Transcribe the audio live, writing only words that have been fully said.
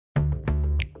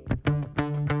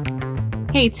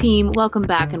Hey team, welcome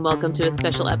back and welcome to a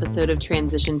special episode of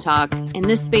Transition Talk. In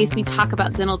this space, we talk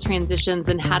about dental transitions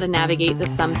and how to navigate the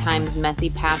sometimes messy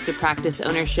path to practice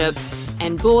ownership.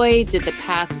 And boy, did the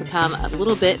path become a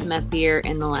little bit messier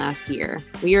in the last year.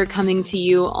 We are coming to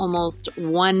you almost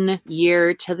 1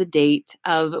 year to the date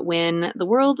of when the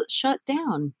world shut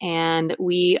down. And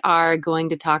we are going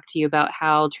to talk to you about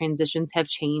how transitions have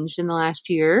changed in the last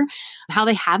year, how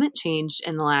they haven't changed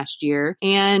in the last year,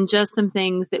 and just some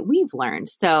things that we've learned.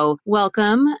 So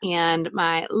welcome. And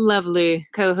my lovely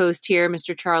co-host here,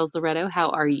 Mr. Charles Loretto, how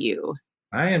are you?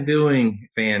 I am doing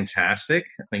fantastic.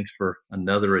 Thanks for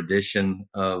another edition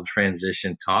of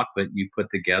Transition Talk that you put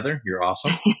together. You're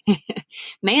awesome.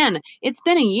 Man, it's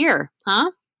been a year,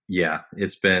 huh? Yeah,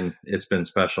 it's been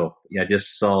special. I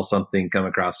just saw something come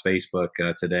across Facebook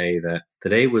today that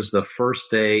today was the first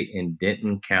day in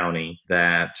Denton County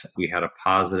that we had a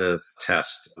positive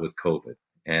test with COVID.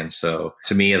 And so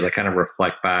to me, as I kind of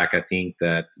reflect back, I think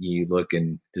that you look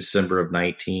in December of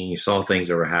 19, you saw things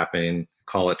that were happening,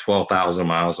 call it 12,000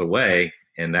 miles away,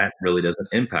 and that really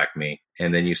doesn't impact me.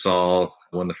 And then you saw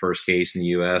when the first case in the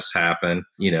U.S. happened,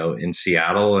 in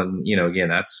Seattle, and, again,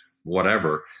 that's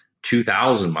whatever,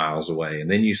 2,000 miles away. And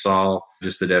then you saw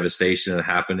just the devastation that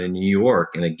happened in New York.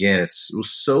 And again, it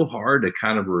was so hard to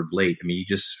kind of relate. I mean, you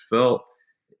just felt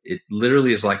it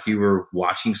literally is like you were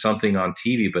watching something on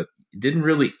TV, but it didn't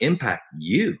really impact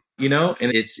you, and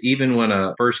it's even when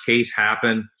a first case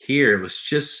happened here, it was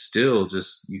just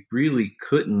you really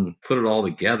couldn't put it all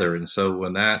together. And so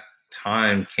when that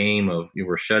time came of you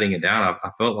were shutting it down, I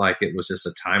felt like it was just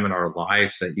a time in our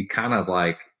lives that you kind of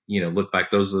like, look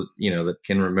back, those, that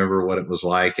can remember what it was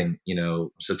like. And,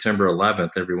 September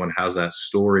 11th, everyone has that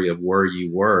story of where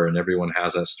you were, and everyone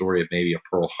has that story of maybe a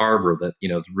Pearl Harbor that,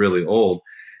 is really old.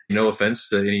 No offense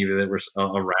to any of you that were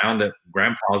around, that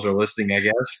grandpas are listening, I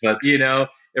guess. But,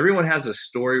 everyone has a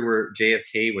story where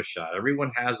JFK was shot.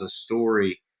 Everyone has a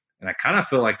story. And I kind of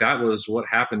feel like that was what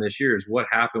happened this year, is what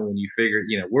happened when you figured,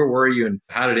 where were you and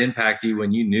how did it impact you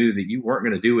when you knew that you weren't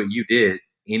going to do what you did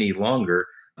any longer.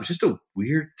 It was just a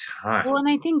weird time. Well, and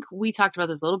I think we talked about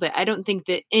this a little bit. I don't think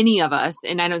that any of us,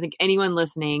 and I don't think anyone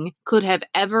listening, could have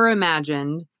ever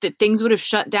imagined that things would have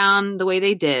shut down the way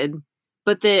they did,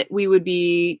 but that we would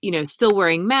be, still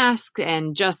wearing masks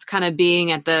and just kind of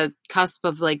being at the cusp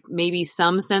of like maybe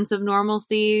some sense of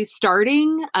normalcy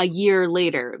starting a year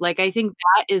later. Like, I think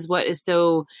that is what is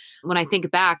so, when I think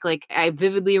back, like I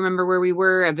vividly remember where we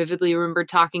were. I vividly remember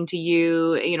talking to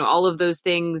you, all of those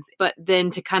things. But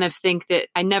then to kind of think that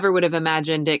I never would have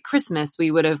imagined at Christmas,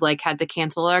 we would have like had to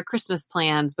cancel our Christmas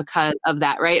plans because of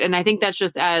that. Right. And I think that's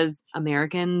just as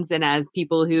Americans and as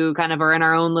people who kind of are in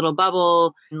our own little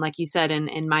bubble. And like you said,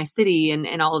 in my city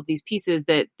and all of these pieces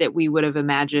that we would have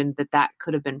imagined that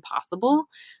could have been possible.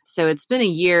 So it's been a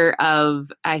year of,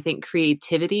 I think,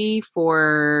 creativity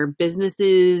for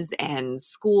businesses and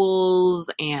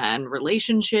schools and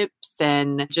relationships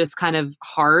and just kind of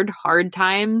hard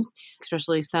times,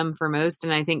 especially some for most.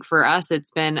 And I think for us, it's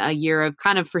been a year of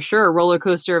kind of, for sure, a roller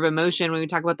coaster of emotion. When we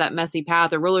talk about that messy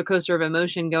path, a roller coaster of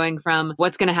emotion going from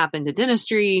what's going to happen to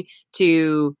dentistry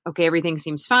to, okay, everything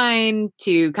seems fine,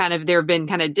 to kind of, there have been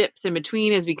kind of dips in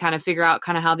between as we kind of figure out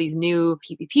kind of how these new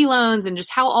PPP loans and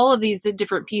just how all of these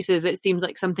different pieces, it seems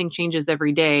like something changes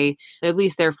every day. At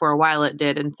least there for a while it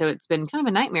did. And so it's been kind of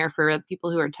a nightmare for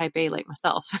people who are type A like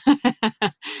myself.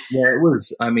 Yeah, it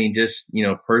was. I mean, just,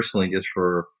 personally, just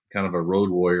for kind of a road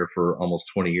warrior for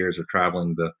almost 20 years of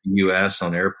traveling the U.S.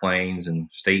 on airplanes and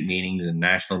state meetings and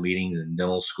national meetings and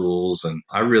dental schools. And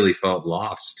I really felt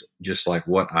lost, just like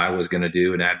what I was going to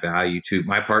do and add value to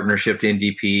my partnership to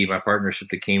NDP, my partnership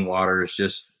to King Waters.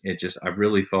 I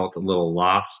really felt a little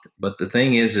lost. But the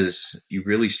thing is you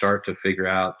really start to figure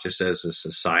out, just as a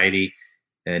society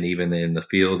and even in the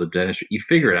field of dentistry, you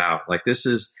figure it out. Like,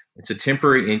 it's a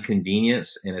temporary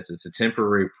inconvenience, and it's a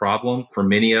temporary problem for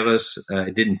many of us.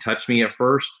 It didn't touch me at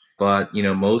first, but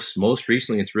most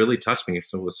recently it's really touched me.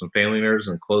 So with some family members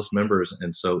and close members,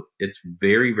 and so it's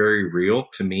very, very real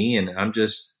to me. And I'm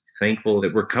just thankful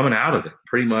that we're coming out of it.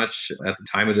 Pretty much at the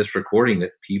time of this recording,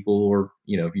 that people are,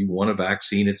 if you want a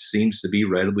vaccine, it seems to be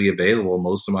readily available.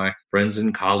 Most of my friends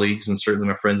and colleagues, and certainly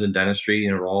my friends in dentistry,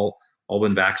 are all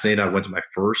been vaccinated. I went to my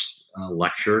first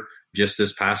lecture just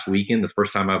this past weekend, the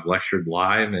first time I've lectured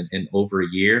live in over a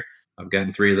year. I've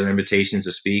gotten 3 other invitations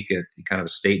to speak at kind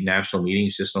of state and national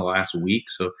meetings just in the last week.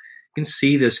 So you can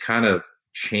see this kind of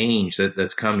change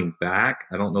that's coming back.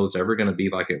 I don't know it's ever going to be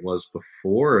like it was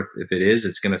before. If it is,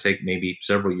 it's going to take maybe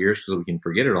several years because we can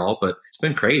forget it all. But it's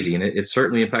been crazy, and it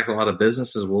certainly impacted a lot of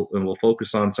businesses. We'll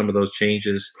focus on some of those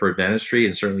changes for dentistry,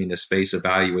 and certainly in the space of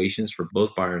valuations for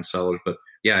both buyer and sellers. But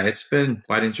Yeah, it's been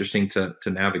quite interesting to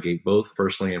navigate both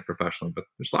personally and professionally. But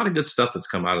there's a lot of good stuff that's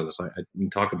come out of this. We can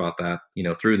talk about that,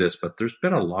 through this. But there's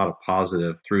been a lot of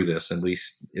positive through this. At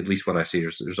least what I see.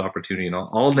 There's opportunity in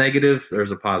all negative.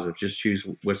 There's a positive. Just choose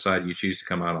which side you choose to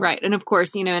come out on. Right. And of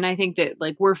course, and I think that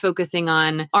like we're focusing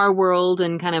on our world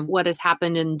and kind of what has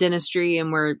happened in dentistry.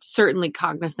 And we're certainly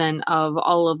cognizant of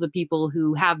all of the people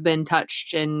who have been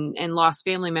touched and lost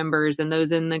family members and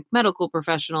those in the medical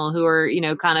professional who are,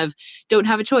 kind of don't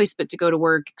have a choice but to go to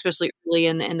work, especially early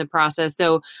in the process.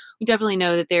 So we definitely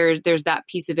know that there's that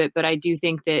piece of it. But I do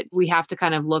think that we have to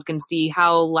kind of look and see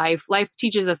how life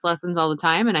teaches us lessons all the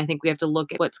time. And I think we have to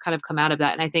look at what's kind of come out of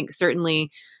that. And I think certainly,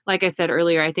 like I said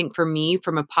earlier, I think for me,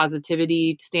 from a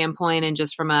positivity standpoint and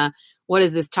just from a what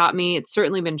has this taught me? It's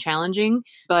certainly been challenging,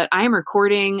 but I am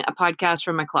recording a podcast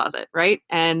from my closet, right?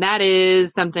 And that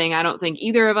is something I don't think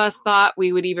either of us thought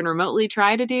we would even remotely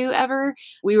try to do ever.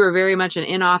 We were very much an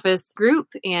in-office group,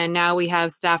 and now we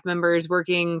have staff members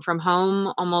working from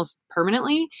home almost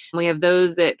permanently. We have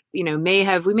those that, we may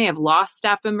have lost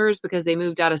staff members because they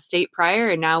moved out of state prior,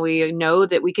 and now we know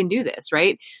that we can do this,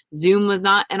 right? Zoom was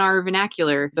not in our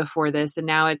vernacular before this, and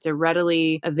now it's a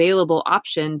readily available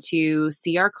option to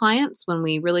see our clients when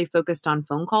we really focused on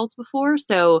phone calls before.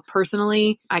 So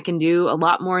personally, I can do a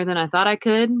lot more than I thought I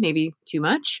could, maybe too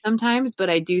much sometimes, but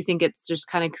I do think it's just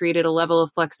kind of created a level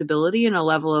of flexibility and a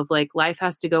level of like life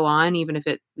has to go on, even if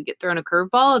we get thrown a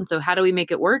curveball. And so how do we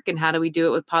make it work and how do we do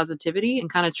it with positivity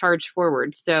and kind of charge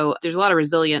forward? So there's a lot of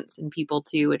resilience in people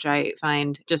too, which I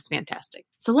find just fantastic.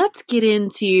 So let's get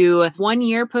into 1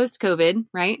 year post-COVID,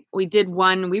 right? We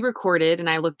recorded, and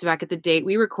I looked back at the date,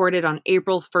 we recorded on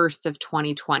April 1st of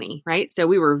 2020, right? So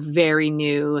we were very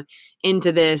new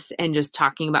into this and just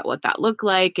talking about what that looked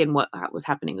like and what was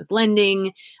happening with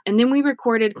lending. And then we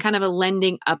recorded kind of a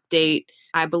lending update,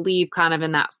 I believe kind of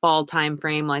in that fall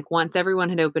timeframe, like once everyone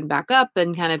had opened back up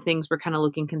and kind of things were kind of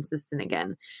looking consistent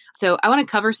again. So I want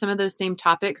to cover some of those same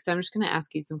topics. So I'm just going to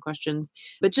ask you some questions,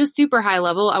 but just super high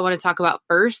level, I want to talk about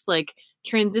first, like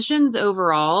transitions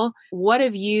overall. What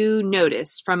have you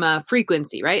noticed from a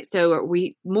frequency, right? So are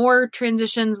we more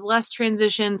transitions, less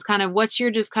transitions, kind of what's your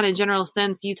just kind of general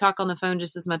sense? You talk on the phone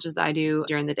just as much as I do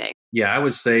during the day. Yeah, I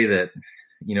would say that,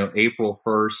 April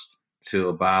 1st to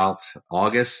about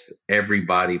August,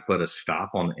 everybody put a stop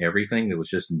on everything. There was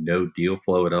just no deal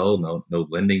flow at all, no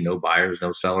lending, no buyers,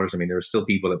 no sellers. I mean, there were still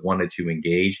people that wanted to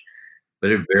engage,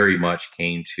 but it very much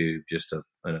came to just an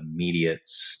immediate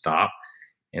stop.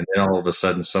 And then all of a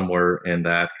sudden, somewhere in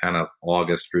that kind of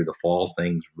August through the fall,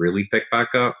 things really picked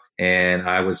back up. And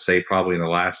I would say probably in the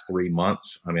last 3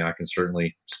 months, I mean, I can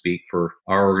certainly speak for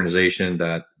our organization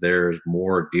that there's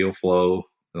more deal flow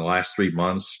in the last 3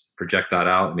 months. Project that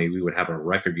out, maybe we would have a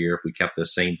record year if we kept the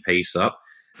same pace up,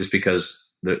 just because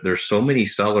there's so many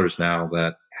sellers now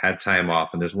that had time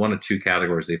off, and there's one of two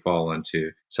categories they fall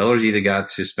into. Sellers either got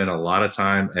to spend a lot of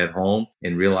time at home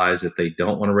and realize that they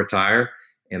don't want to retire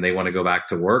and they want to go back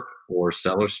to work, or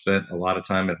sellers spent a lot of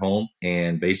time at home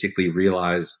and basically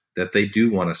realize that they do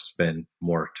want to spend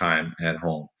more time at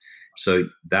home. So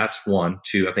that's one.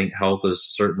 Two, I think health is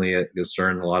certainly a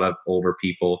concern. A lot of older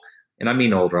people, and I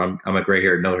mean older, I'm a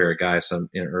gray-haired, no-hair guy, so I'm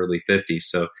in early 50s.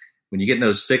 So when you get in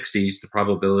those 60s, the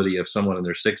probability of someone in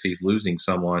their 60s losing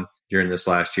someone during this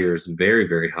last year is very,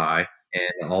 very high.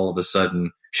 And all of a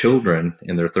sudden, children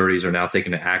in their 30s are now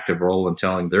taking an active role in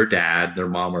telling their dad, their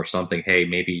mom or something, hey,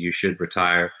 maybe you should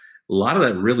retire. A lot of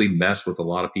that really messed with a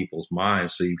lot of people's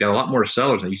minds. So you've got a lot more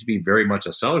sellers. It used to be very much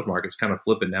a seller's market. It's kind of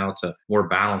flipping now to more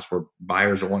balance where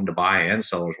buyers are wanting to buy and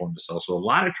sellers wanting to sell. So a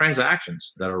lot of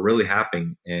transactions that are really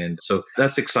happening. And so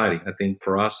that's exciting, I think,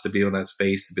 for us to be in that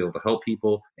space, to be able to help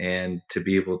people and to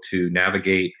be able to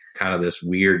navigate kind of this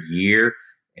weird year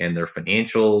and their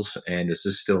financials, and does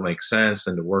this still make sense,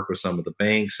 and to work with some of the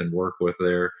banks and work with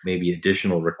their maybe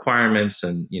additional requirements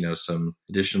and, some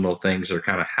additional things that are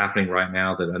kind of happening right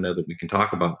now that I know that we can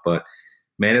talk about. But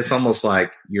man, it's almost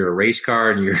like you're a race car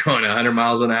and you're going 100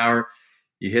 miles an hour.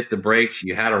 You hit the brakes,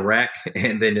 you had a wreck,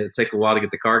 and then it take a while to get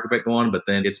the car back going, but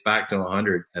then it's back to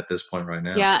 100 at this point right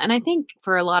now. Yeah, and I think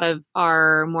for a lot of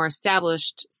our more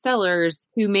established sellers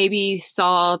who maybe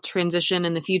saw transition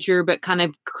in the future, but kind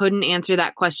of couldn't answer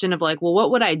that question of like, well, what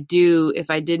would I do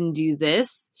if I didn't do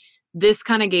this? this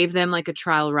kind of gave them like a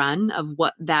trial run of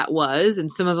what that was. And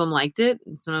some of them liked it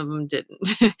and some of them didn't.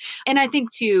 And I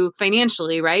think too,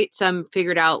 financially, right? Some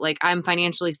figured out like, I'm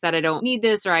financially set, I don't need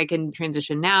this, or I can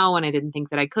transition now when I didn't think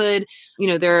that I could.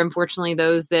 There are unfortunately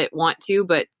those that want to,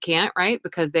 but can't, right?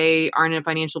 Because they aren't in a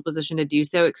financial position to do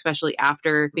so, especially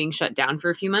after being shut down for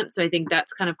a few months. So I think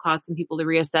that's kind of caused some people to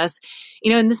reassess,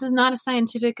 and this is not a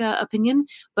scientific opinion,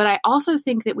 but I also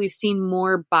think that we've seen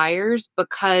more buyers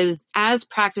because as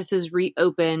practices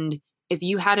reopened, if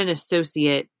you had an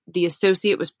associate, the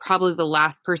associate was probably the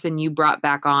last person you brought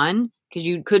back on because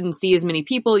you couldn't see as many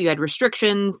people, you had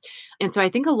restrictions. And so I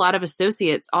think a lot of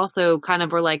associates also kind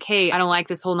of were like, hey, I don't like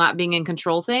this whole not being in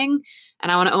control thing,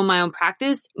 and I want to own my own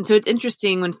practice. And so it's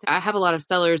interesting when I have a lot of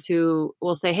sellers who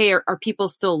will say, hey, are people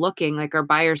still looking? Like, are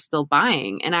buyers still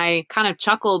buying? And I kind of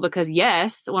chuckle because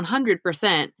yes,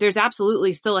 100%, there's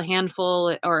absolutely still a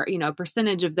handful or, a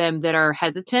percentage of them that are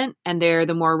hesitant and they're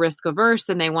the more risk averse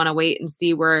and they want to wait and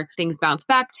see where things bounce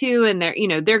back to. And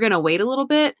they're going to wait a little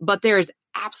bit, but there's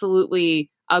absolutely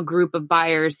a group of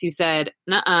buyers who said,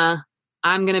 nuh-uh,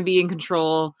 I'm going to be in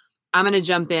control. I'm going to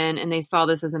jump in. And they saw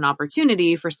this as an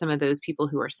opportunity for some of those people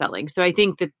who are selling. So I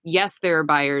think that, yes, there are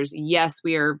buyers. Yes,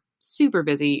 we are super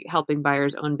busy helping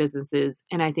buyers own businesses.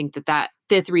 And I think that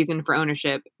fifth reason for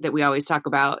ownership that we always talk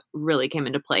about really came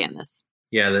into play in this.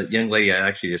 Yeah, the young lady I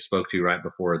actually just spoke to right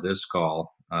before this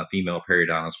call, female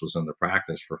periodontist, was in the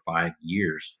practice for 5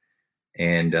 years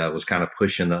and was kind of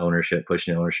pushing the ownership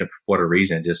for whatever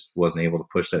reason. It just wasn't able to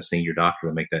push that senior doctor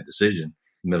to make that decision.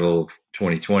 Middle of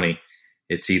 2020,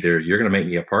 it's either you're going to make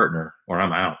me a partner or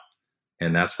I'm out.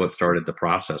 And that's what started the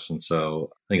process. And so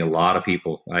I think a lot of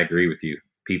people, I agree with you,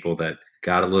 people that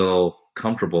got a little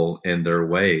comfortable in their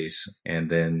ways. And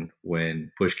then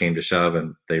when push came to shove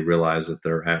and they realize that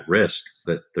they're at risk,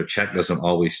 that their check doesn't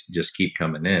always just keep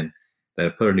coming in,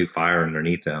 that put a new fire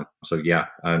underneath them. So yeah,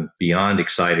 I'm beyond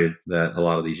excited that a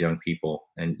lot of these young people,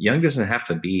 and young doesn't have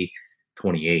to be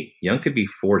 28, young could be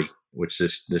 40, which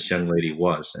this young lady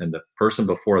was. And the person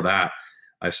before that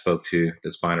I spoke to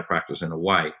that's buying a practice in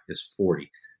Hawaii is 40,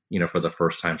 for the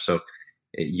first time. So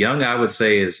young, I would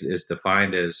say, is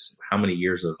defined as how many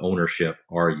years of ownership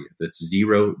are you? That's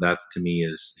 0. That to me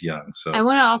is young. So I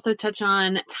want to also touch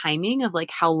on timing of like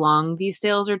how long these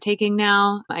sales are taking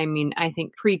now. I mean, I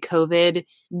think pre-COVID,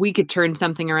 we could turn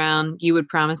something around. You would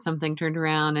promise something turned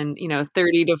around in,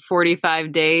 30 to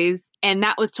 45 days. And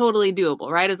that was totally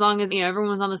doable, right? As long as, everyone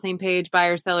was on the same page,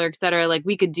 buyer, seller, et cetera, like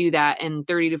we could do that in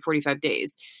 30 to 45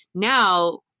 days.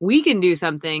 Now we can do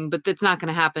something, but that's not going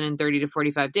to happen in 30 to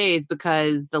 45 days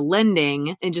because the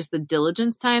lending and just the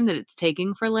diligence time that it's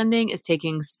taking for lending is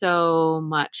taking so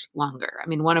much longer. I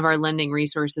mean, one of our lending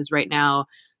resources right now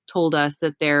told us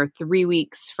that they're 3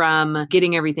 weeks from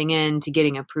getting everything in to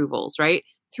getting approvals, right?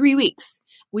 3 weeks.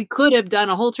 We could have done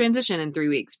a whole transition in 3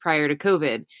 weeks prior to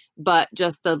COVID, but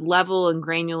just the level and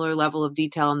granular level of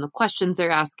detail and the questions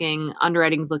they're asking,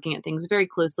 underwriting's looking at things very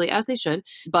closely as they should,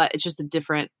 but it's just a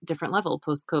different level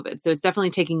post COVID. So it's definitely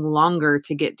taking longer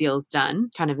to get deals done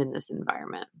kind of in this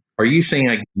environment. Are you saying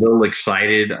like a little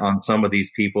excited on some of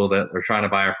these people that are trying to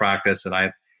buy a practice? And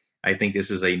I think this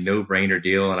is a no-brainer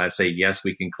deal. And I say, yes,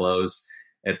 we can close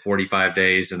at 45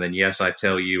 days. And then, yes, I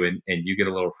tell you, and you get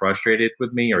a little frustrated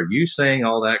with me. Are you saying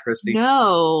all that, Christy?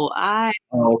 No,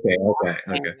 Oh, okay.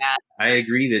 I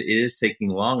agree that it is taking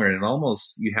longer, and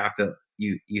almost you have to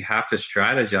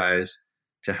strategize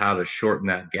to how to shorten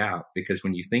that gap. Because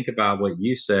when you think about what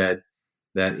you said,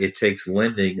 that it takes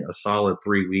lending a solid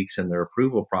 3 weeks in their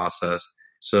approval process.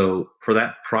 So for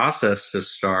that process to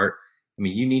start, I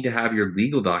mean, you need to have your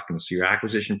legal documents, your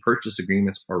acquisition purchase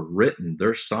agreements are written,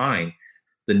 they're signed.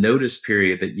 The notice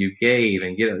period that you gave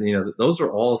and those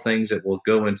are all things that will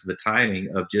go into the timing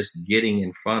of just getting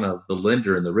in front of the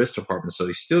lender and the risk department. So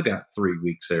you still got 3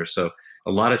 weeks there. So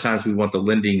a lot of times we want the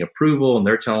lending approval and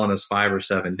they're telling us 5 or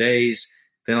 7 days.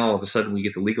 Then all of a sudden we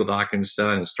get the legal documents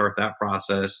done and start that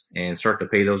process and start to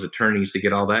pay those attorneys to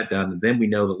get all that done. And then we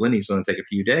know that lending is going to take a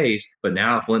few days. But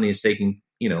now if lending is taking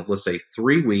let's say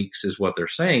 3 weeks is what they're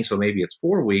saying, so maybe it's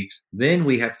 4 weeks, then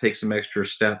we have to take some extra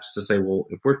steps to say, well,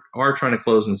 if we are trying to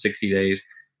close in 60 days,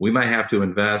 we might have to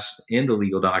invest in the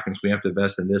legal documents. We have to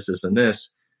invest in this, and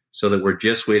this, so that we're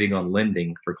just waiting on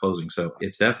lending for closing. So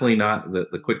it's definitely not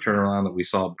the quick turnaround that we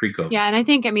saw pre-COVID. Yeah. And I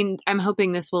think, I'm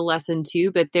hoping this will lessen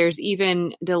too, but there's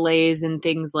even delays in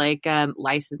things like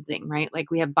licensing, right?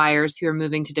 Like we have buyers who are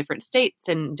moving to different states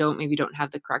and maybe don't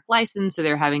have the correct license. So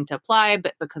they're having to apply,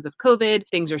 but because of COVID,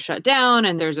 things are shut down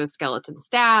and there's a skeleton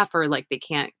staff or like they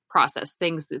can't process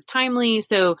things as timely.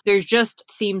 So there's just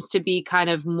seems to be kind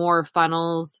of more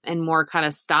funnels and more kind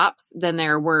of stops than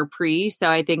there were pre.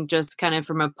 So I think just kind of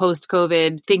from a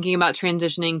post-COVID, thinking about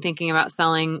transitioning, thinking about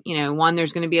selling, one,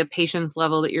 there's going to be a patience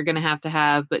level that you're going to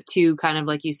have, but two, kind of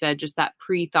like you said, just that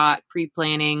pre-thought,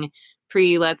 pre-planning,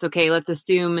 let's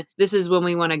assume this is when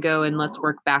we want to go and let's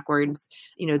work backwards.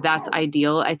 That's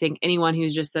ideal. I think anyone who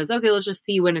just says, okay, let's just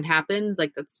see when it happens,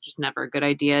 like that's just never a good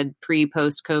idea.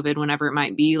 Post COVID, whenever it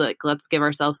might be, like let's give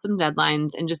ourselves some deadlines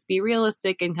and just be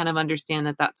realistic and kind of understand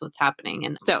that that's what's happening.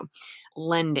 And so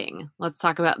lending, let's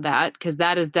talk about that because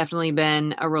that has definitely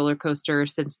been a roller coaster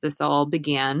since this all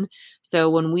began. So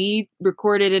when we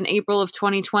recorded in April of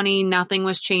 2020, nothing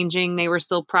was changing. They were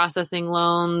still processing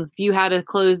loans. If you had a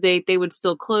close date, they would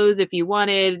still close if you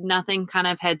wanted. Nothing kind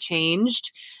of had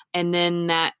changed. And then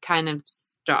that kind of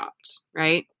stopped,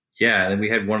 right? Yeah. And we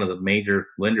had one of the major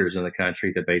lenders in the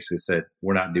country that basically said,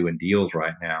 we're not doing deals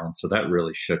right now. And so that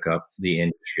really shook up the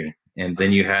industry. And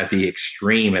then you had the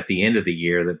extreme at the end of the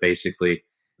year that basically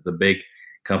the big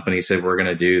company said, we're going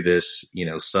to do this,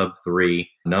 sub 3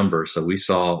 number. So we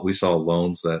saw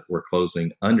loans that were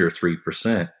closing under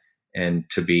 3%. And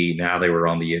now they were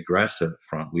on the aggressive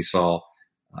front. We saw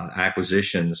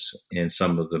acquisitions in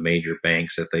some of the major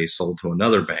banks that they sold to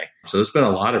another bank. So there's been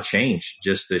a lot of change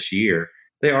just this year.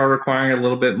 They are requiring a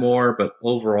little bit more, but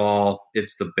overall,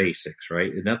 it's the basics,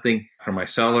 right? Nothing for my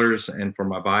sellers and for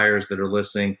my buyers that are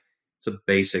listening. It's a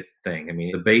basic thing. I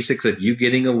mean, the basics of you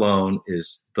getting a loan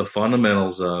is the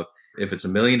fundamentals of if it's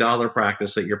 $1 million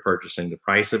practice that you're purchasing, the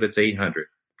price of it's $800.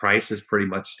 Price has pretty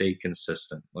much stayed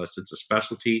consistent, unless it's a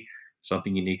specialty,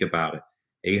 something unique about it.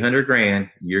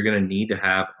 $800,000, you're going to need to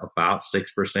have about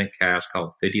 6% cash,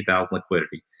 called 50,000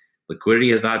 liquidity. Liquidity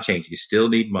has not changed. You still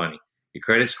need money. Your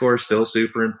credit score is still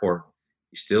super important.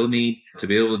 You still need to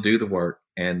be able to do the work,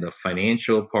 and the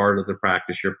financial part of the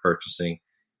practice you're purchasing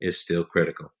is still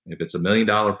critical. If it's $1 million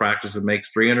practice that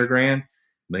makes $300,000, $1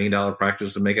 million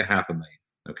practice to make $500,000.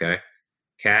 Okay.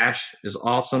 Cash is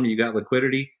awesome. You got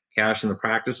liquidity. Cash in the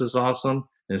practice is awesome.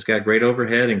 And it's got great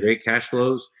overhead and great cash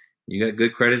flows. You got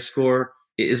good credit score.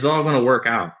 It's all going to work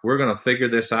out. We're going to figure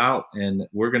this out and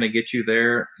we're going to get you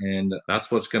there. And that's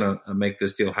what's going to make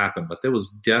this deal happen. But there was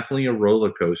definitely a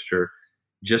roller coaster,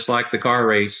 just like the car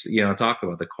race, I talked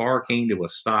about. The car came to a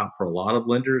stop for a lot of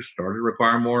lenders, started to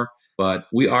require more. But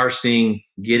we are seeing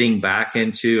getting back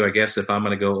into, I guess, if I'm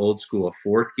going to go old school, a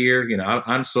fourth gear.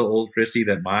 I'm so old, Christy,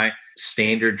 that my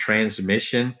standard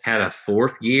transmission had a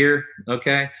fourth gear.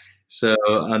 Okay. So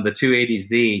on the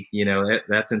 280Z,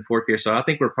 that's in fourth gear. So I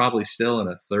think we're probably still in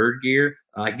a third gear.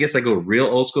 I guess I go real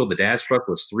old school. The dad's truck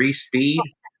was 3-speed,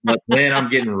 but then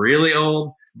I'm getting really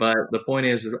old. But the point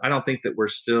is, I don't think that we're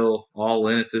still all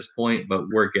in at this point, but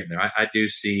we're getting there.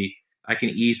 I can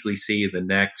easily see the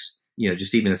next,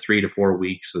 just even the 3 to 4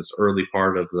 weeks, this early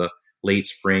part of the late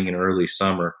spring and early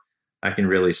summer, I can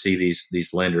really see these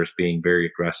lenders being very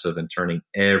aggressive and turning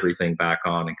everything back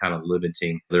on and kind of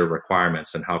limiting their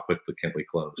requirements and how quickly can we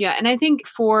close. Yeah. And I think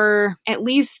for at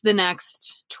least the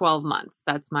next 12 months,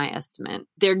 that's my estimate,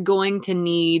 they're going to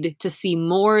need to see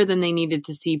more than they needed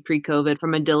to see pre-COVID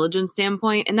from a diligence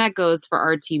standpoint. And that goes for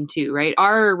our team too, right?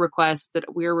 Our requests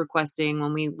that we're requesting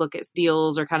when we look at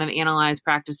deals or kind of analyze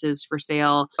practices for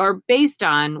sale are based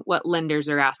on what lenders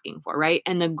are asking for, right?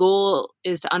 And the goal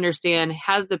is to understand,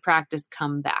 has the practice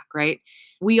come back, right?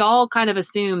 We all kind of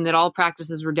assume that all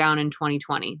practices were down in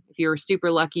 2020. If you were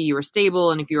super lucky, you were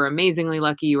stable. And if you were amazingly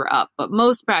lucky, you were up. But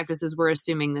most practices were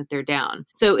assuming that they're down.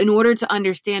 So in order to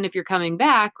understand if you're coming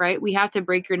back, right, we have to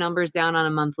break your numbers down on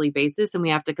a monthly basis. And we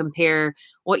have to compare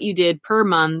what you did per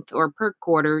month or per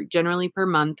quarter, generally per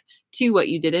month, to what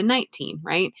you did in 19,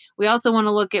 right? We also want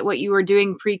to look at what you were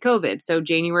doing pre-COVID. So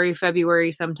January,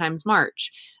 February, sometimes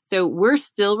March. So we're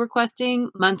still requesting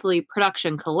monthly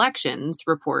production collections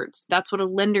reports. That's what a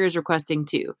lender is requesting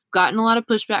too. Gotten a lot of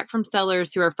pushback from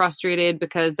sellers who are frustrated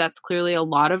because that's clearly a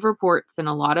lot of reports and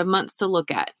a lot of months to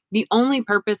look at. The only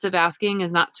purpose of asking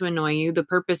is not to annoy you. The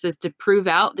purpose is to prove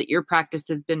out that your practice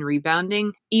has been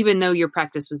rebounding, even though your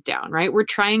practice was down, right? We're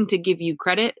trying to give you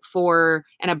credit for,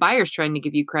 and a buyer's trying to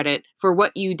give you credit for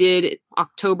what you did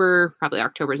October, probably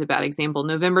October is a bad example,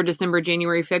 November, December,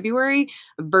 January, February,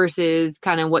 versus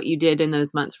kind of what you did in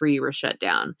those months where you were shut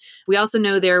down. We also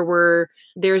know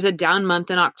there's a down month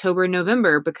in October and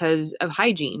November because of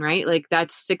hygiene, right? Like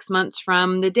that's 6 months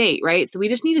from the date, right? So we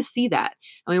just need to see that.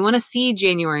 And we want to see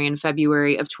January and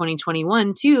February of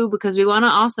 2021 too, because we want to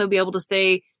also be able to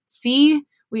say, see,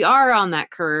 we are on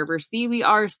that curve, or C, we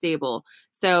are stable.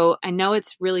 So I know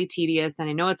it's really tedious and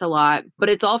I know it's a lot, but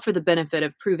it's all for the benefit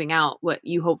of proving out what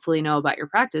you hopefully know about your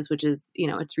practice, which is,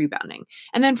 it's rebounding.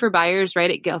 And then for buyers, right,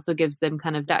 it also gives them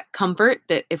kind of that comfort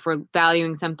that if we're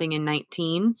valuing something in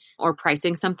 19 or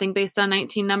pricing something based on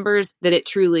 19 numbers, that it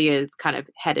truly is kind of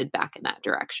headed back in that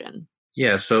direction.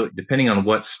 Yeah. So depending on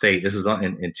what state this is on,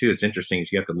 and two, it's interesting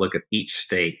is you have to look at each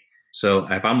state. So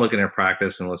if I'm looking at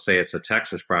practice, and let's say it's a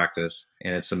Texas practice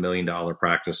and it's $1 million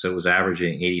practice, so it was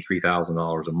averaging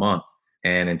 $83,000 a month.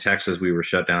 And in Texas, we were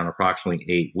shut down approximately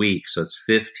 8 weeks. So it's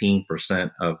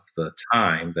 15% of the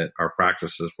time that our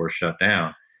practices were shut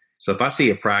down. So if I see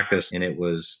a practice and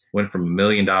went from $1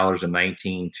 million in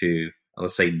 19 to,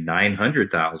 let's say,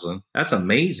 900,000, that's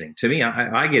amazing. To me,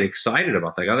 I get excited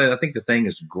about that. I think the thing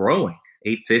is growing.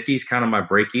 850 is kind of my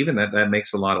break even. That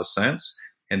makes a lot of sense.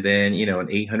 And then, an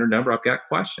 800 number, I've got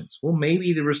questions. Well,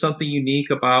 maybe there was something unique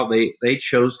about they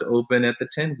chose to open at the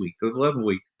 10 week, the 11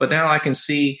 week. But now I can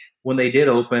see when they did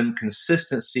open,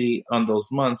 consistency on those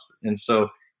months. And so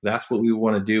that's what we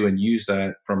want to do and use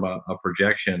that from a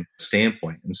projection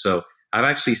standpoint. And so I've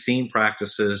actually seen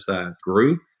practices that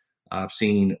grew. I've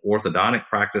seen orthodontic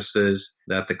practices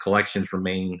that the collections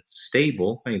remain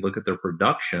stable. And you look at their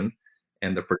production,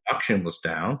 and the production was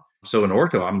down. So in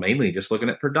ortho, I'm mainly just looking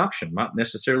at production, not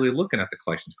necessarily looking at the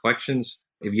collections. Collections,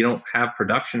 if you don't have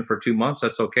production for 2 months,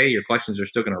 that's okay. Your collections are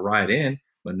still going to ride in.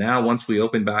 But now once we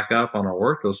open back up on our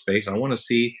ortho space, I want to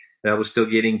see that I was still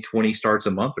getting 20 starts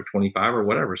a month or 25 or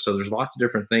whatever. So there's lots of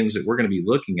different things that we're going to be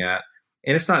looking at.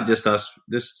 And it's not just us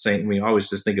just saying, we always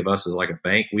just think of us as like a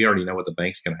bank. We already know what the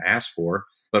bank's going to ask for.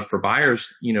 But for buyers,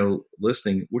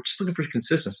 listening, we're just looking for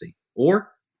consistency or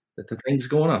that the thing's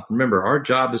going up. Remember, our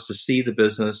job is to see the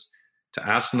business, to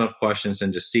ask enough questions,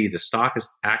 and to see the stock is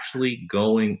actually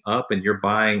going up and you're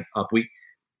buying up.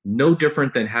 No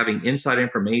different than having inside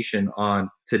information on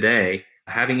today,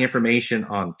 having information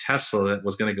on Tesla that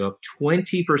was going to go up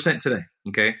 20% today.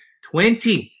 Okay.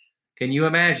 20. Can you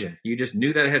imagine? You just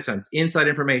knew that ahead of time. It's inside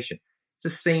information. It's the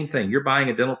same thing. You're buying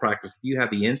a dental practice. You have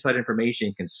the inside information.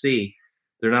 You can see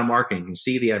they're not marketing. You can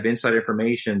see they have inside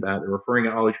information that they're referring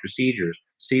to all these procedures.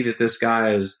 See that this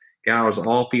gal is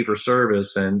all fee for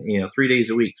service and 3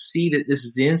 days a week. See that this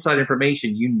is the inside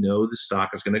information. The stock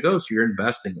is going to go. So you're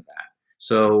investing in that.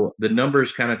 So the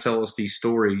numbers kind of tell us these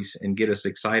stories and get us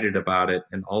excited about it.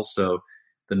 And also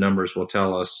the numbers will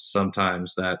tell us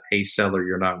sometimes that, hey, seller,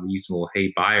 you're not reasonable.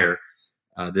 Hey, buyer,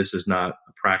 this is not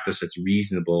a practice that's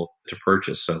reasonable to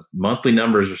purchase. So monthly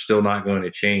numbers are still not going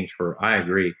to change I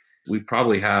agree. We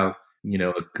probably have,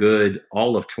 a good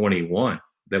all of 21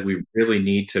 that we really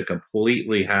need to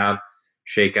completely have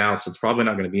shake out. So it's probably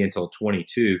not going to be until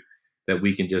 22 that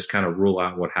we can just kind of rule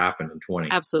out what happened in 20.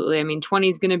 Absolutely. I mean, 20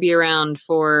 is going to be around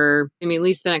for, at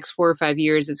least the next 4 or 5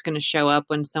 years. It's going to show up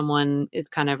when someone is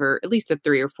kind of, or at least the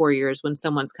 3 or 4 years when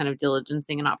someone's kind of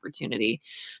diligencing an opportunity.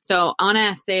 So I want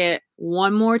to say it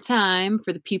one more time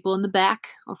for the people in the back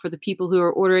or for the people who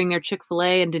are ordering their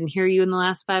Chick-fil-A and didn't hear you in the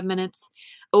last 5 minutes.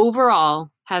 Overall,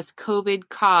 has COVID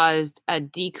caused a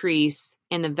decrease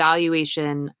in the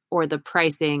valuation or the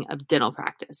pricing of dental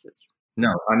practices?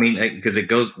 No, because it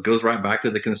goes right back to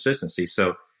the consistency.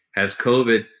 So has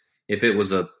COVID, if it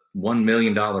was a $1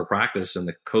 million practice and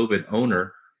the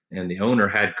owner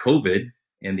had COVID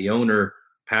and the owner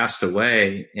passed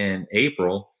away in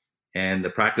April and the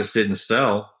practice didn't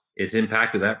sell, it's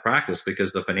impacted that practice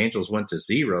because the financials went to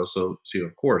zero. So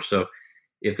of course, so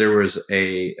if there was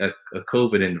a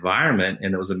COVID environment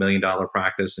and it was $1 million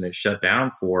practice and it shut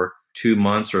down for 2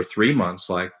 months or 3 months,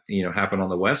 like, happened on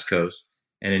the West Coast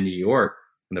and in New York,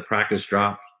 and the practice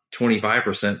dropped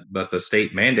 25%, but the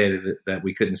state mandated that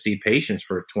we couldn't see patients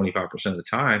for 25% of the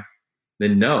time,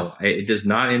 then no, it does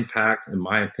not impact, in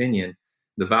my opinion,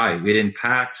 the value. It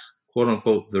impacts, quote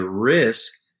unquote, the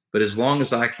risk. But as long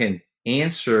as I can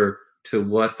answer to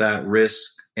what that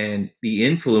risk and the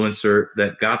influencer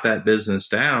that got that business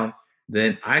down,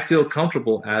 then I feel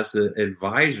comfortable as the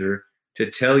advisor to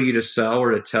tell you to sell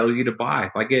or to tell you to buy.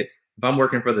 If I'm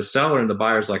working for the seller and the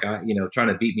buyer's like, trying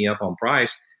to beat me up on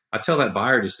price, I tell that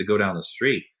buyer just to go down the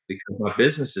street because my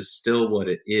business is still what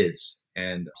it is.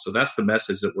 And so that's the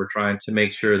message that we're trying to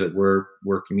make sure that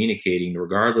we're communicating,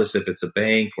 regardless if it's a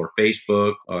bank or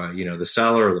Facebook or, the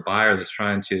seller or the buyer that's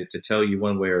trying to tell you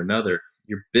one way or another.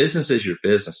 Your business is your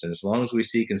business. And as long as we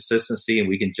see consistency and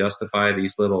we can justify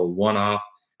these little one-off,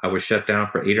 I was shut down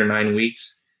for 8 or 9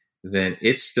 weeks, then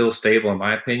it's still stable in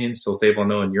my opinion, still stable,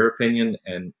 no, in your opinion,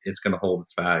 and it's going to hold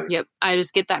its value. Yep. I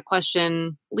just get that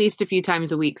question at least a few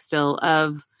times a week still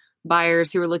of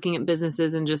buyers who are looking at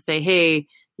businesses and just say, hey,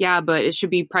 yeah, but it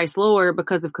should be priced lower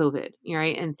because of COVID,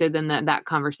 right? And so then that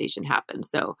conversation happens.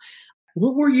 So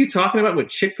what were you talking about with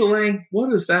Chick-fil-A?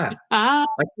 What is that?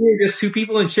 Like we're just two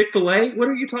people in Chick-fil-A? What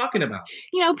are you talking about?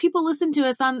 People listen to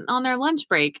us on their lunch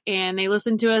break, and they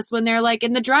listen to us when they're like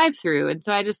in the drive-through. And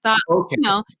so I just thought, okay.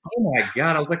 Oh my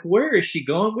God. I was like, where is she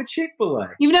going with Chick-fil-A?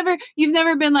 You've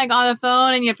never been like on the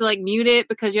phone and you have to like mute it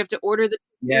because you have to order the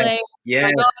Chick-fil-A. Yeah.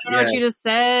 Like, I don't know what you just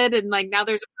said. And like, now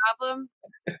there's a problem.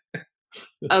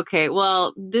 Okay,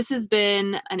 well, this has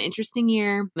been an interesting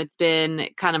year. It's been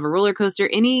kind of a roller coaster.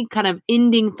 Any kind of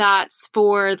ending thoughts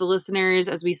for the listeners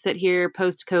as we sit here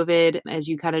post-COVID, as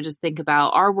you kind of just think about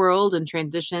our world and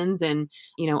transitions and,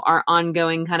 our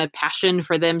ongoing kind of passion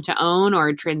for them to own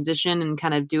or transition and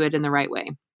kind of do it in the right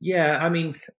way? Yeah, I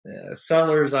mean,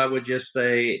 sellers, I would just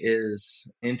say,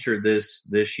 is enter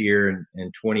this year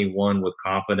in 21 with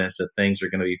confidence that things are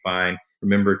going to be fine.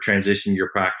 Remember, transition your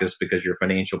practice because your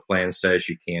financial plan says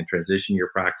you can. Transition your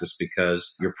practice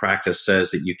because your practice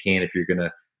says that you can if you're going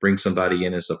to bring somebody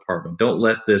in as a partner. Don't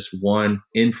let this one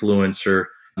influencer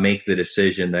make the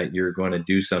decision that you're going to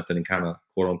do something and kind of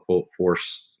quote unquote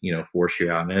force you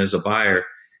out. And as a buyer,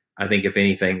 I think if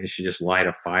anything, it should just light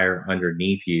a fire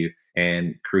underneath you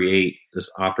and create this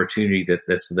opportunity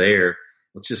that's there.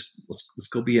 Let's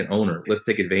go be an owner. Let's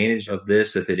take advantage of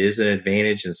this. If it is an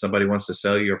advantage and somebody wants to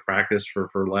sell you a practice for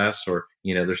less, or,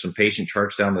 there's some patient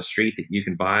charts down the street that you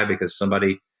can buy because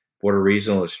somebody for a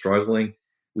reason is struggling.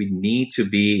 We need to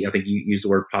be, I think you used the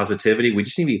word positivity. We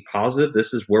just need to be positive.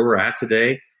 This is where we're at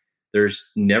today. There's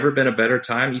never been a better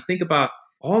time. You think about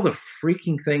all the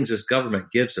freaking things this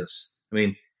government gives us. I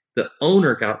mean, the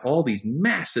owner got all these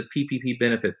massive PPP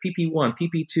benefits, PP1,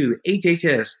 PP2,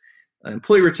 HHS,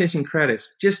 employee retention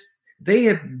credits. Just they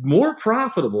have more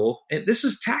profitable, and this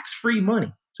is tax-free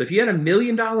money. So if you had $1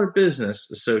 million business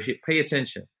associate, pay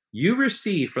attention. You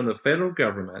received from the federal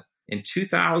government in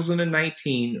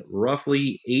 2019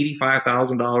 roughly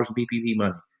 $85,000 in PPP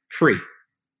money, free,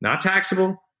 not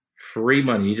taxable, free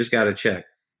money. You just got to check.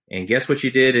 And guess what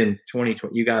you did in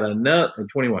 2020? You got another in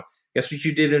 21. Guess what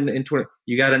you did in 20?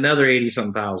 You got another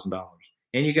 $80,000.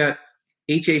 And you got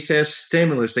HHS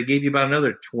stimulus that gave you about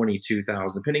another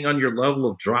 $22,000, depending on your level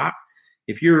of drop.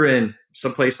 If you're in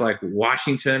someplace like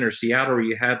Washington or Seattle where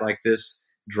you had like this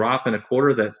drop in a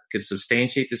quarter that could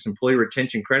substantiate this employee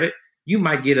retention credit, you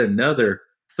might get another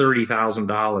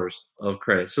 $30,000 of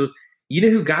credit. So you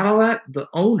know who got all that? The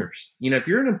owners. If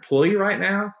you're an employee right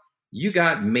now, you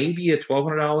got maybe a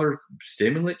 $1,200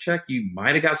 stimulant check. You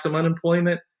might have got some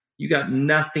unemployment. You got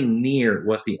nothing near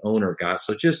what the owner got.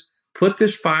 So just put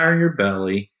this fire in your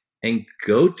belly and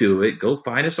go do it. Go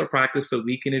find us a practice that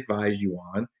we can advise you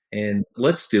on, and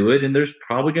let's do it. And there's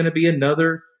probably going to be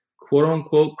another quote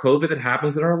unquote COVID that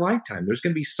happens in our lifetime. There's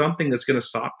going to be something that's going to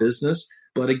stop business.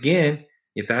 But again,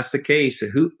 if that's the case,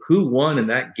 who won in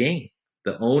that game?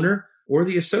 The owner or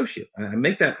the associate? I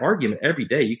make that argument every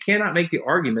day. You cannot make the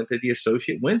argument that the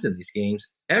associate wins in these games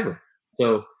ever.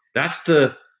 So that's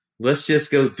let's just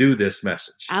go do this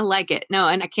message. I like it. No,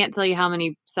 and I can't tell you how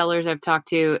many sellers I've talked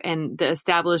to and the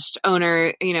established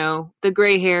owner, the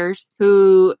gray hairs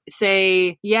who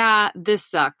say, yeah, this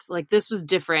sucked. Like this was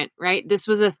different, right? This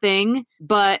was a thing,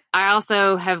 but I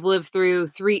also have lived through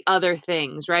 3 other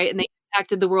things, right? And they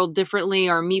impacted the world differently,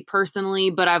 or me personally,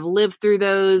 but I've lived through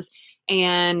those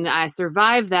and I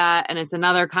survived that. And it's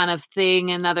another kind of thing,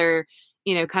 another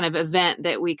kind of event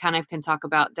that we kind of can talk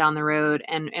about down the road,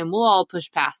 and we'll all push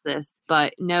past this,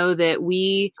 but know that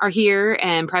we are here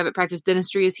and private practice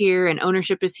dentistry is here and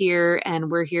ownership is here, and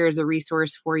we're here as a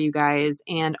resource for you guys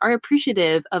and are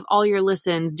appreciative of all your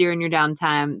listens during your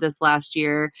downtime this last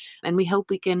year. And we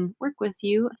hope we can work with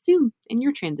you soon in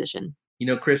your transition.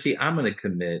 Chrissy, I'm going to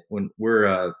commit when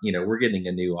we're getting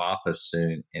a new office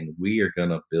soon, and we are going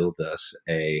to build us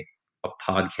a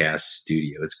podcast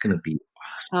studio. It's going to be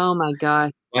awesome. Oh my gosh.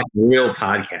 Like real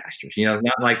podcasters,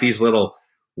 not like these little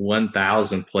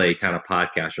 1,000 play kind of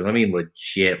podcasters. I mean,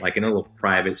 legit, like in a little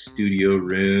private studio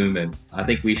room. And I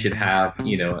think we should have,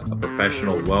 a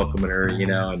professional welcoming her,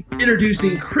 and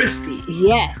introducing Christy.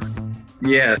 Yes.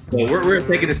 Yeah. So we're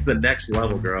taking this to the next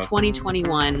level, girl.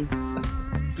 2021.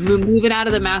 Moving out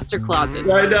of the master closet.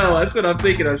 I know. That's what I'm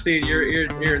thinking. I'm seeing you're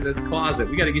in this closet.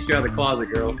 We got to get you out of the closet,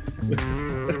 girl.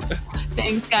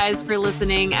 Thanks, guys, for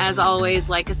listening. As always,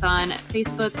 like us on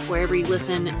Facebook, wherever you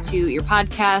listen to your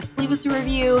podcast. Leave us a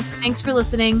review. Thanks for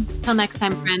listening. Till next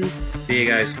time, friends. See you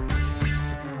guys.